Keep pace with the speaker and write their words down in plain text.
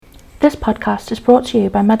This podcast is brought to you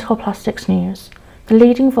by Medical Plastics News, the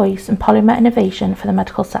leading voice in polymer innovation for the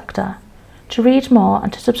medical sector. To read more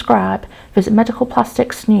and to subscribe, visit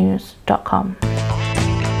medicalplasticsnews.com.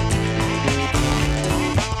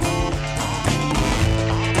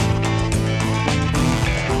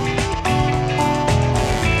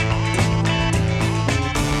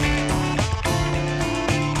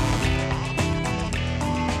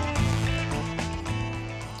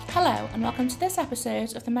 Hello and welcome to this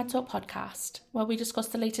episode of the MedTalk podcast, where we discuss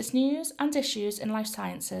the latest news and issues in life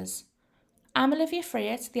sciences. I'm Olivia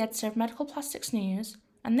Friett, the editor of Medical Plastics News,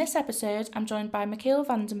 and this episode I'm joined by Michiel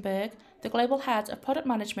Berg, the Global Head of Product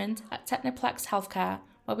Management at TekniPlex Healthcare,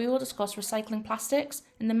 where we will discuss recycling plastics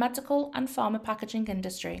in the medical and pharma packaging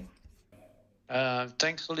industry.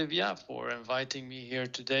 Thanks, Olivia, for inviting me here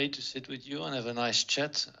today to sit with you and have a nice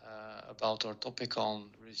chat about our topic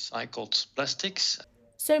on recycled plastics.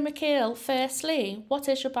 So, Michiel, firstly, what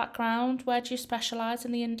is your background? Where do you specialise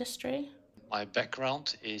in the industry? My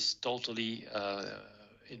background is totally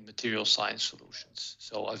in material science solutions.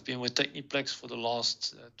 So I've been with TekniPlex for the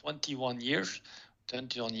last 21 years.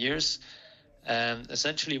 And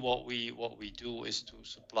essentially what we do is to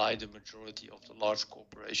supply the majority of the large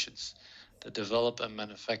corporations that develop and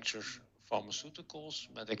manufacture pharmaceuticals,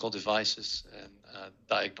 medical devices, and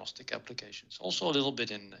diagnostic applications. Also a little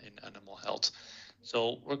bit in animal health.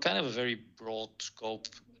 So we're kind of a very broad scope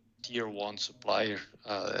tier one supplier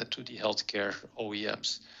to the healthcare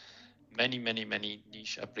OEMs. Many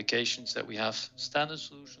niche applications that we have, standard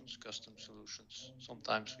solutions, custom solutions.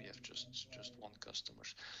 Sometimes we have just one customer.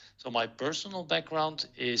 So my personal background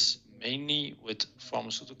is mainly with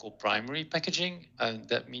pharmaceutical primary packaging, and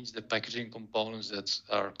that means the packaging components that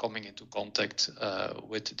are coming into contact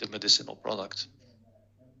with the medicinal product.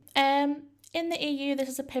 In the EU, this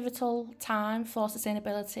is a pivotal time for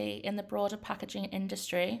sustainability in the broader packaging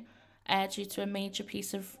industry due to a major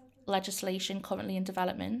piece of legislation currently in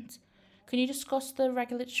development. Can you discuss the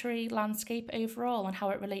regulatory landscape overall and how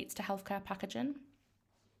it relates to healthcare packaging?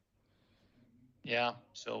 Yeah,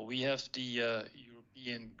 so we have the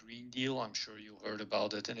European Green Deal. I'm sure you heard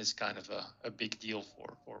about it, and it's kind of a big deal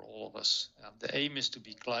for all of us. The aim is to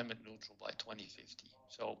be climate neutral by 2050.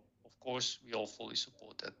 So, of course, we all fully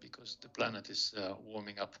support that because the planet is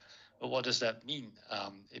warming up. But what does that mean?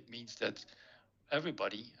 It means that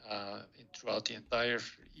everybody throughout the entire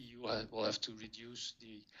EU will have to reduce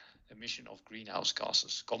the emission of greenhouse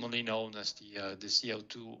gases, commonly known as the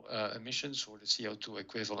CO2 emissions or the CO2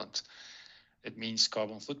 equivalent. It means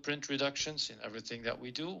carbon footprint reductions in everything that we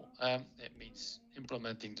do. It means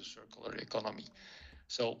implementing the circular economy.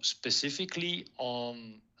 So specifically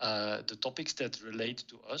on the topics that relate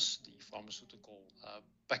to us, the pharmaceutical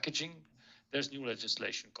packaging, there's new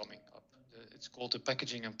legislation coming up. It's called the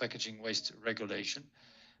Packaging and Packaging Waste Regulation.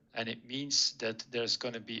 And it means that there's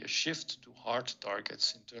going to be a shift to hard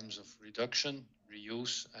targets in terms of reduction,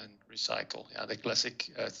 reuse, and recycle. Yeah, the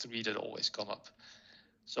classic three that always come up.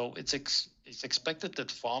 So it's expected that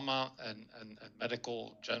pharma and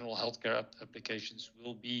medical general healthcare applications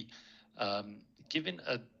will be given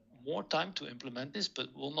more time to implement this,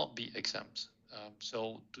 but will not be exempt.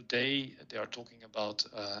 So today they are talking about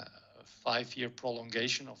a 5-year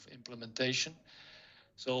prolongation of implementation.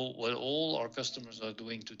 So what all our customers are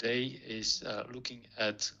doing today is looking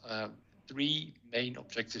at 3 main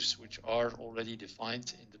objectives, which are already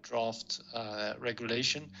defined in the draft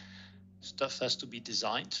regulation. Stuff has to be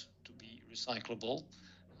designed to be recyclable.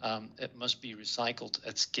 It must be recycled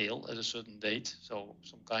at scale at a certain date. So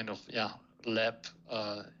some kind of lab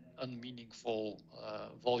unmeaningful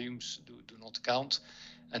volumes do not count.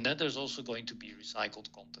 And then there's also going to be recycled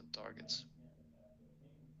content targets.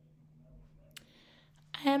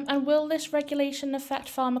 And will this regulation affect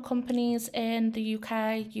pharma companies in the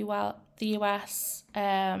UK, the US?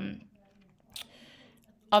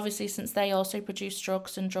 Obviously, since they also produce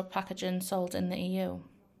drugs and drug packaging sold in the EU.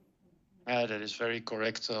 That is very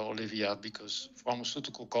correct, Olivia, because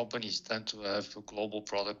pharmaceutical companies tend to have a global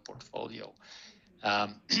product portfolio.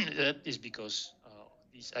 That is because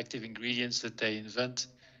these active ingredients that they invent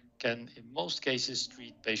can, in most cases,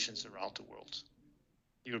 treat patients around the world.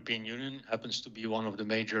 The European Union happens to be one of the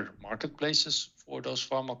major marketplaces for those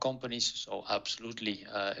pharma companies, so absolutely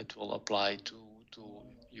it will apply to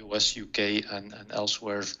US, UK, and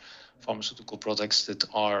elsewhere pharmaceutical products that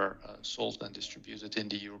are sold and distributed in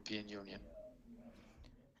the European Union.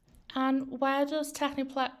 And where does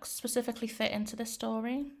TekniPlex specifically fit into this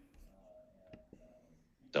story?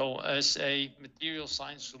 So as a material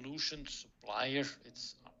science solution supplier,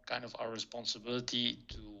 it's kind of our responsibility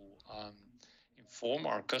to inform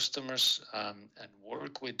our customers and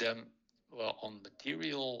work with them on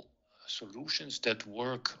material solutions that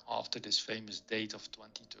work after this famous date of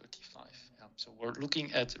 2035. Yeah. So we're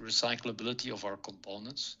looking at recyclability of our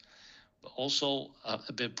components, but also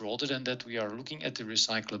a bit broader than that, we are looking at the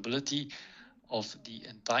recyclability of the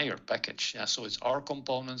entire package. Yeah, so it's our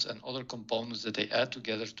components and other components that they add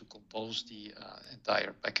together to compose the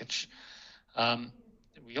entire package.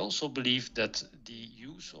 We also believe that the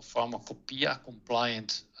use of pharmacopoeia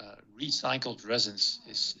compliant recycled resins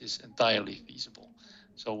is entirely feasible.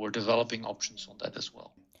 So we're developing options on that as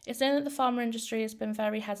well. It's known that the pharma industry has been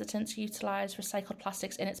very hesitant to utilise recycled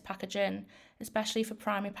plastics in its packaging, especially for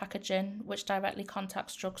primary packaging, which directly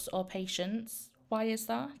contacts drugs or patients. Why is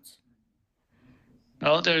that?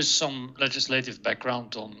 Well, there's some legislative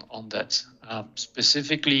background on that.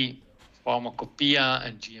 Specifically, pharmacopoeia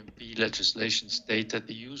and GMP legislation state that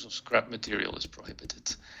the use of scrap material is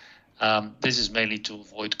prohibited. This is mainly to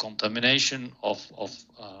avoid contamination of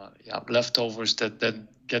leftovers that then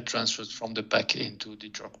get transferred from the pack into the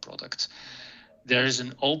drug product. There is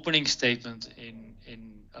an opening statement in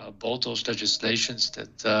both those legislations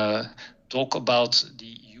that talk about the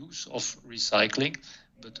use of recycling,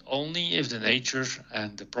 but only if the nature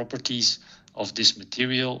and the properties of this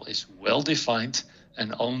material is well defined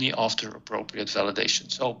and only after appropriate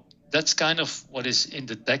validation. So that's kind of what is in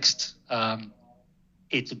the text.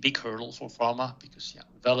 It's a big hurdle for pharma because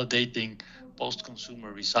validating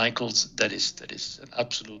post-consumer recycled that is an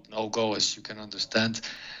absolute no-go, as you can understand.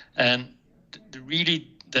 And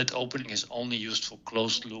really that opening is only used for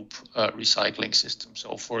closed loop recycling systems.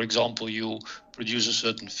 So for example, you produce a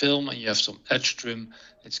certain film and you have some edge trim,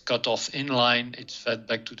 it's cut off in line, it's fed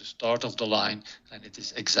back to the start of the line, and it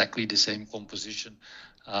is exactly the same composition.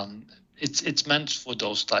 It's meant for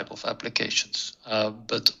those type of applications,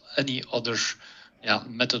 but any other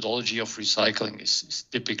methodology of recycling is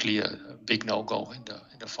typically a big no-go in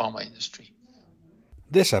the pharma industry.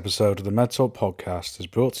 This episode of the MedTalk podcast is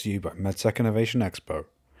brought to you by MedTech Innovation Expo,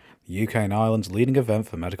 the UK and Ireland's leading event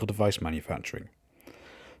for medical device manufacturing.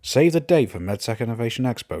 Save the date for MedTech Innovation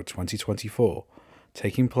Expo 2024,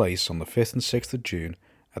 taking place on the 5th and 6th of June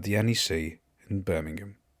at the NEC in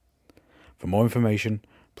Birmingham. For more information,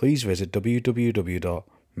 please visit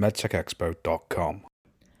www.medtechexpo.com.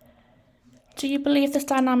 Do you believe this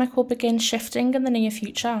dynamic will begin shifting in the near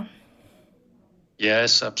future?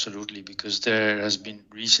 Yes, absolutely, because there has been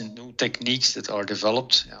recent new techniques that are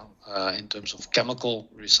developed in terms of chemical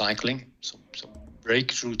recycling, some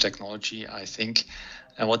breakthrough technology, I think.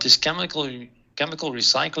 And what this chemical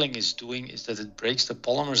recycling is doing is that it breaks the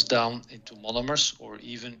polymers down into monomers or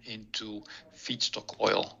even into feedstock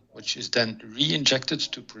oil, which is then re-injected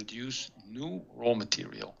to produce new raw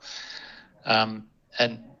material. And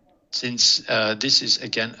since this is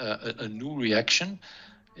again a new reaction,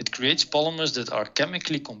 it creates polymers that are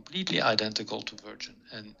chemically completely identical to virgin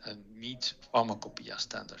and meet pharmacopoeia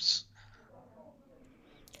standards.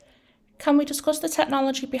 Can we discuss the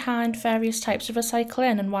technology behind various types of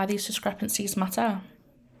recycling and why these discrepancies matter?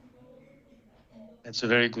 That's a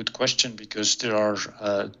very good question because there are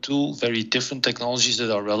two very different technologies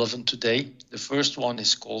that are relevant today. The first one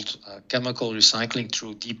is called chemical recycling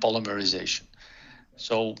through depolymerization.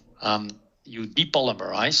 So you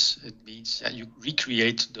depolymerize, it means you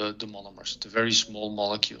recreate the monomers, the very small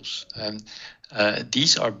molecules. And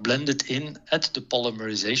these are blended in at the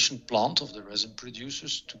polymerization plant of the resin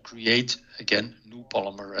producers to create, again, new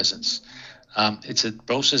polymer resins. It's a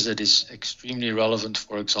process that is extremely relevant,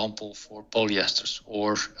 for example, for polyesters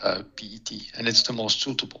or PET, and it's the most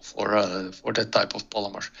suitable for that type of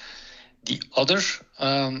polymer. The other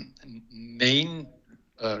main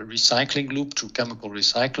recycling loop through chemical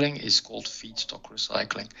recycling is called feedstock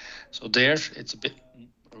recycling. So there it's a bit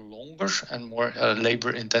longer and more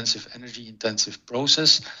labor-intensive, energy-intensive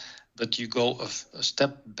process, but you go a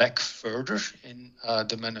step back further in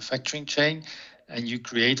the manufacturing chain and you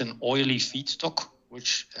create an oily feedstock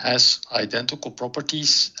which has identical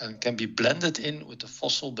properties and can be blended in with the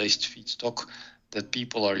fossil-based feedstock that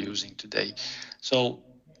people are using today. So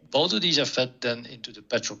both of these are fed then into the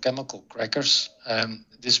petrochemical crackers.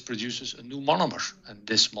 This produces a new monomer, and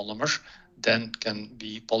this monomer then can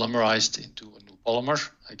be polymerized into a new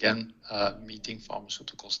polymer, again, meeting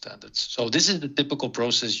pharmaceutical standards. So this is the typical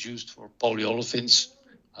process used for polyolefins,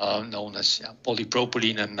 known as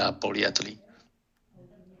polypropylene and polyethylene.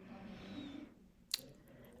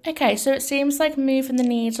 Okay, so it seems like moving the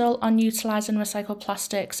needle on utilising recycled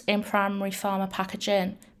plastics in primary pharma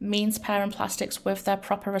packaging means pairing plastics with their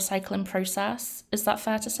proper recycling process. Is that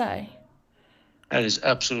fair to say? That is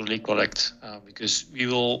absolutely correct, because we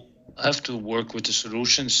will have to work with the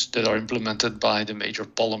solutions that are implemented by the major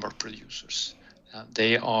polymer producers.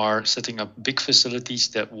 They are setting up big facilities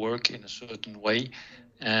that work in a certain way,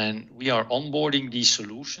 and we are onboarding these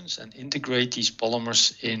solutions and integrate these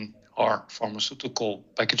polymers in our pharmaceutical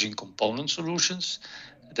packaging component solutions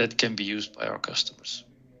that can be used by our customers.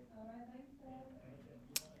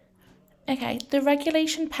 Okay, the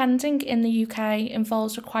regulation pending in the UK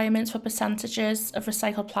involves requirements for percentages of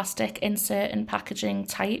recycled plastic in certain packaging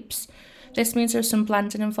types. This means there's some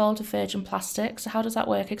blending involved with virgin plastic. So, how does that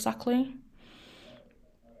work exactly?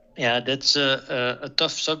 Yeah, that's a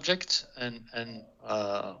tough subject and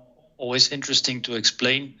always interesting to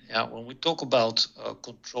explain. Yeah, when we talk about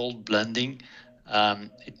controlled blending,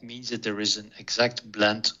 it means that there is an exact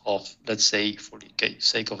blend of, let's say, for the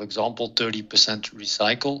sake of example, 30%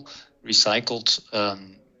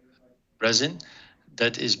 recycled resin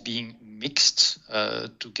that is being mixed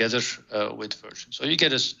together with virgin. So you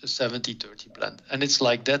get a 70-30 blend, and it's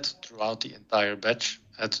like that throughout the entire batch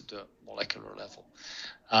at the molecular level.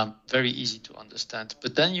 Very easy to understand.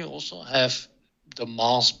 But then you also have the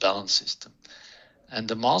mass balance system. And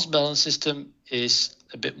the mass balance system is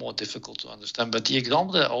a bit more difficult to understand. But the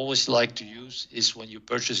example that I always like to use is when you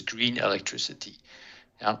purchase green electricity.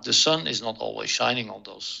 Yeah, the sun is not always shining on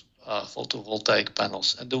those photovoltaic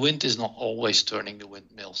panels, and the wind is not always turning the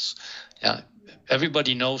windmills. Yeah,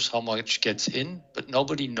 everybody knows how much gets in, but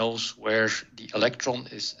nobody knows where the electron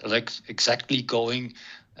is exactly going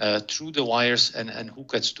through the wires and who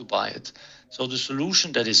gets to buy it. So the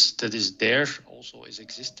solution that is there also is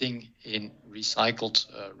existing in recycled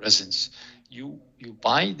resins. You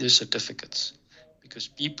buy the certificates because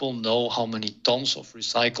people know how many tons of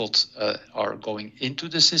recycled are going into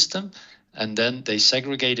the system, and then they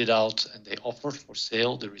segregate it out and they offer for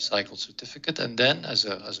sale the recycled certificate. And then as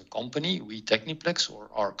a company, we TekniPlex or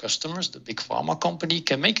our customers, the big pharma company,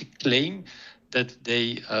 can make a claim that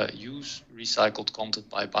they use recycled content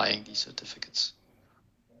by buying these certificates.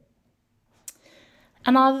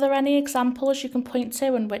 And are there any examples you can point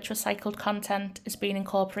to in which recycled content is being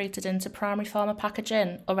incorporated into primary pharma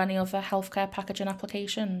packaging or any other healthcare packaging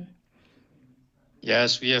application?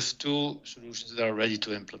 Yes, we have two solutions that are ready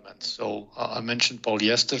to implement. So I mentioned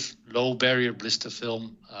polyester, low barrier blister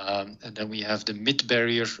film, and then we have the mid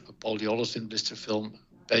barrier polyolefin blister film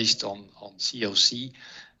based on COC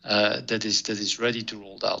that is ready to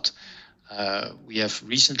roll out. We have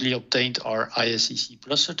recently obtained our ISCC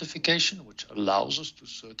Plus certification, which allows us to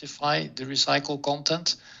certify the recycled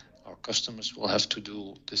content. Our customers will have to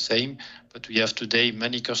do the same, but we have today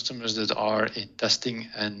many customers that are in testing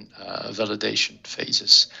and validation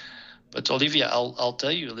phases. But Olivia, I'll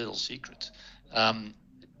tell you a little secret.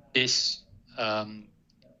 This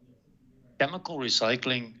chemical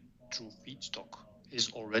recycling through feedstock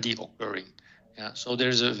is already occurring. Yeah, so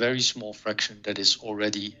there's a very small fraction that is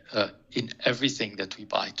already in everything that we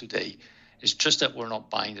buy today. It's just that we're not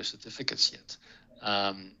buying the certificates yet.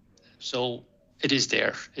 So it is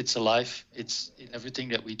there. It's alive. It's in everything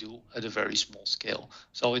that we do at a very small scale.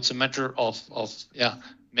 So it's a matter of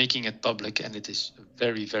making it public, and it is a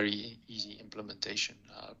very, very easy implementation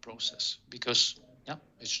process because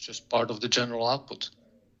it's just part of the general output.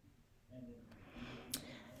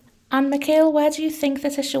 And Michiel, where do you think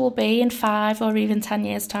this issue will be in 5 or even 10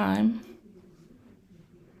 years' time?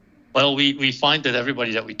 Well, we find that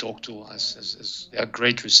everybody that we talk to has a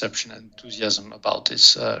great reception and enthusiasm about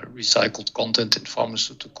this recycled content in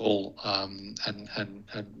pharmaceutical and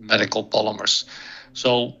medical polymers.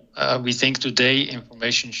 So we think today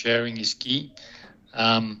information sharing is key.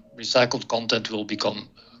 Recycled content will become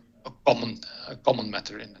a common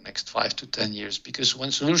matter in the next 5 to 10 years, because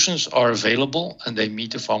when solutions are available and they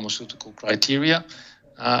meet the pharmaceutical criteria,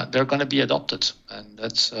 they're going to be adopted, and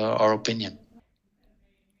that's our opinion.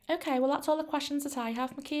 Okay, well, that's all the questions that I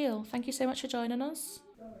have, Michiel. Thank you so much for joining us.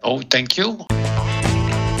 Oh, thank you.